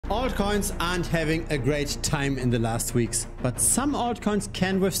Altcoins aren't having a great time in the last weeks, but some altcoins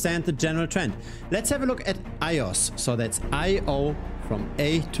can withstand the general trend. Let's have a look at AIOZ. So that's IO from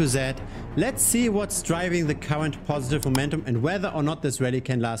A to Z. Let's see what's driving the current positive momentum and whether or not this rally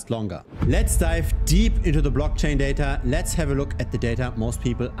can last longer. Let's dive deep into the blockchain data. Let's have a look at the data most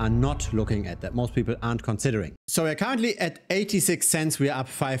people are not looking at, that most people aren't considering. So we're currently at 86 cents. We are up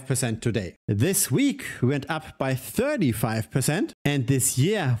 5% today. This week we went up by 35%, and this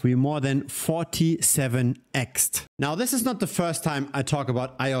year we more than 47x'd. Now this is not the first time I talk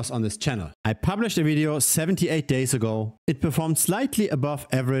about AIOZ on this channel. I published a video 78 days ago. It performed slightly above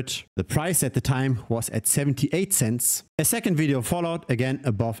average. The price at the time was at 78 cents. A second video followed, again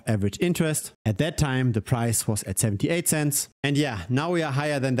above average interest. At that time the price was at 78 cents. And yeah, now we are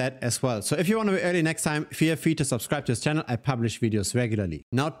higher than that as well. So if you want to be early next time, feel free to subscribe to this channel. I publish videos regularly.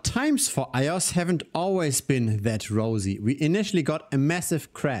 Now times for AIOZ haven't always been that rosy. We initially got a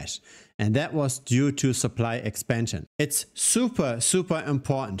massive crash, and that was due to supply expansion. It's super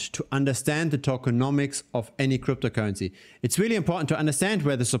important to understand the tokenomics of any cryptocurrency. It's really important to understand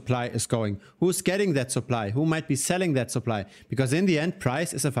where the supply is going, who's getting that supply, who might be selling that supply, because in the end,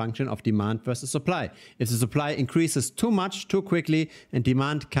 price is a function of demand versus supply. If the supply increases too much, too quickly, and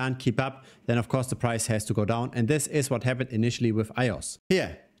demand can't keep up, then of course the price has to go down. And this is what happened initially with AIOZ.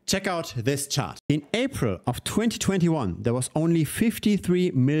 Here, check out this chart. In April of 2021, there was only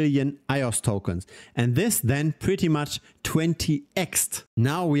 53 million AIOZ tokens, and this then pretty much 20x'd.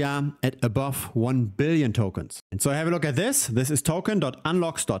 Now we are at above 1 billion tokens. And so have a look at this. This is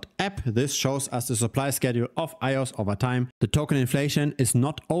token.unlocks.app. This shows us the supply schedule of AIOZ over time. The token inflation is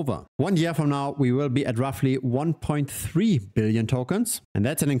not over. 1 year from now, we will be at roughly 1.3 billion tokens, and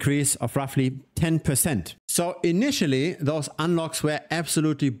that's an increase of roughly 10%. So initially, those unlocks were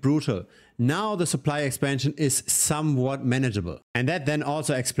absolutely brutal. Now the supply expansion is somewhat manageable. And that then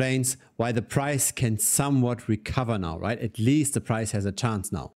also explains why the price can somewhat recover now, right? At least the price has a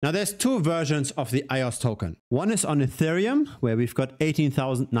chance now. Now there's two versions of the AIOZ token. One is on Ethereum, where we've got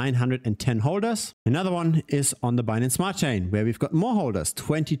 18,910 holders. Another one is on the Binance Smart Chain, where we've got more holders,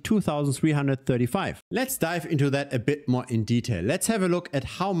 22,335. Let's dive into that a bit more in detail. Let's have a look at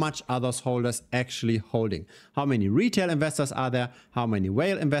how much are those holders actually holding. How many retail investors are there? How many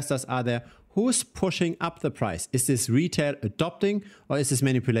whale investors are there? Who's pushing up the price? Is this retail adopting, or is this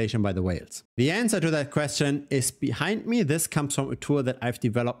manipulation by the whales? The answer to that question is behind me. This comes from a tool that I've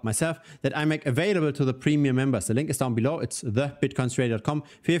developed myself that I make available to the premium members. The link is down below. It's thebitcoinstrader.com.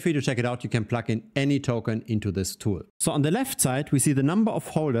 Feel free to check it out. You can plug in any token into this tool. So on the left side, we see the number of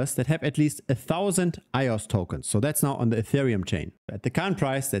holders that have at least 1,000 AIOZ tokens. So that's now on the Ethereum chain. At the current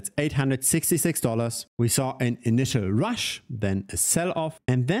price, that's $866. We saw an initial rush, then a sell-off,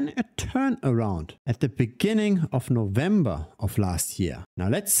 and then a turn around at the beginning of November of last year. Now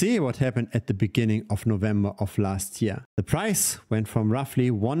let's see what happened at the beginning of November of last year. The price went from roughly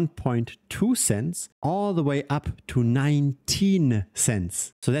 1.2 cents all the way up to 19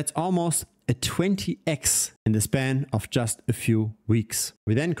 cents. So that's almost a 20x in the span of just a few weeks.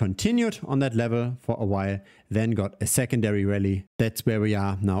 We then continued on that level for a while, then got a secondary rally. That's where we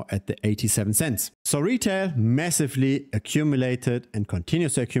are now at the 87 cents. So retail massively accumulated and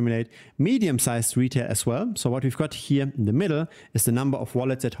continues to accumulate. Medium-sized retail as well. So what we've got here in the middle is the number of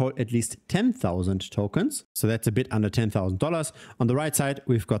wallets that hold at least 10,000 tokens. So that's a bit under $10,000. On the right side,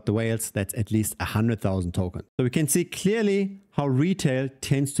 we've got the whales. That's at least 100,000 tokens. So we can see clearly how retail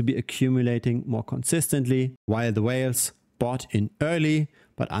tends to be accumulating more consistently, while the whales bought in early,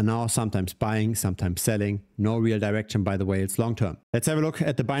 but are now sometimes buying, sometimes selling. No real direction by the whales long term. Let's have a look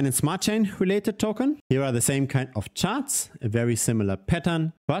at the Binance Smart Chain related token. Here are the same kind of charts, a very similar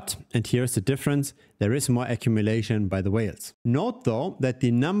pattern, but, and here's the difference, there is more accumulation by the whales. Note though that the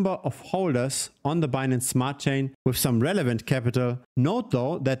number of holders on the Binance Smart Chain with some relevant capital, note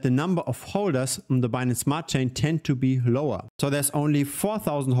though that the number of holders on the Binance Smart Chain tend to be lower. So there's only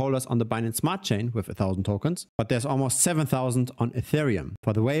 4,000 holders on the Binance Smart Chain with 1,000 tokens, but there's almost 7,000 on Ethereum.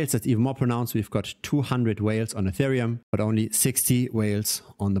 For the whales, that's even more pronounced. We've got 200 whales on Ethereum, but only 60 whales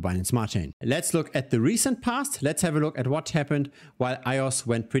on the Binance Smart Chain. Let's look at the recent past. Let's have a look at what happened while AIOZ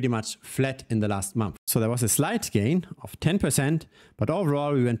went pretty much flat in the last month. So there was a slight gain of 10%, but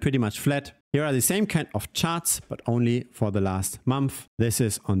overall we went pretty much flat. Here are the same kind of charts, but only for the last month. This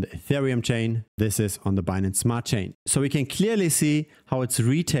is on the Ethereum chain. This is on the Binance Smart Chain. So we can clearly see how it's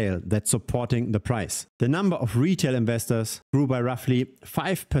retail that's supporting the price. The number of retail investors grew by roughly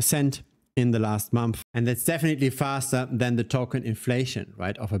 5% in the last month. And that's definitely faster than the token inflation,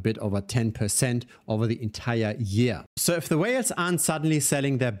 right, of a bit over 10% over the entire year. So if the whales aren't suddenly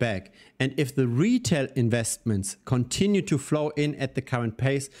selling their bag, and if the retail investments continue to flow in at the current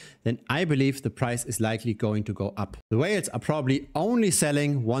pace, then I believe the price is likely going to go up. The whales are probably only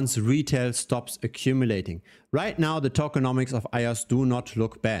selling once retail stops accumulating. Right now, the tokenomics of AIOZ do not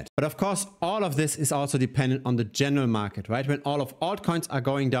look bad. But of course, all of this is also dependent on the general market, right? When all of altcoins are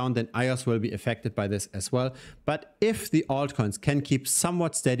going down, then AIOZ will be affected by this as well. But if the altcoins can keep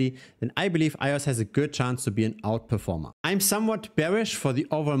somewhat steady, then I believe AIOZ has a good chance to be an outperformer. I'm somewhat bearish for the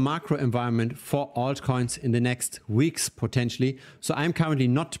overall macro environment for altcoins in the next weeks, potentially. So I'm currently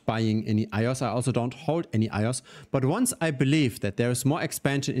not buying any AIOZ. I also don't hold any AIOZ. But once I believe that there is more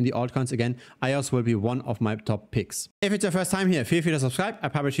expansion in the altcoins again, AIOZ will be one of my top picks. If it's your first time here, feel free to subscribe. I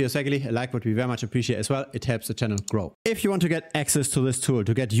publish videos regularly. A like would be very much appreciated as well. It helps the channel grow. If you want to get access to this tool,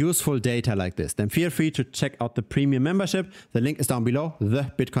 to get useful data like this, then feel free to check out the premium membership. The link is down below,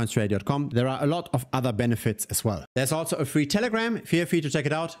 thebitcoinstrader.com. There are a lot of other benefits as well. There's also a free Telegram. Feel free to check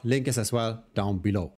it out. Link is as well down below.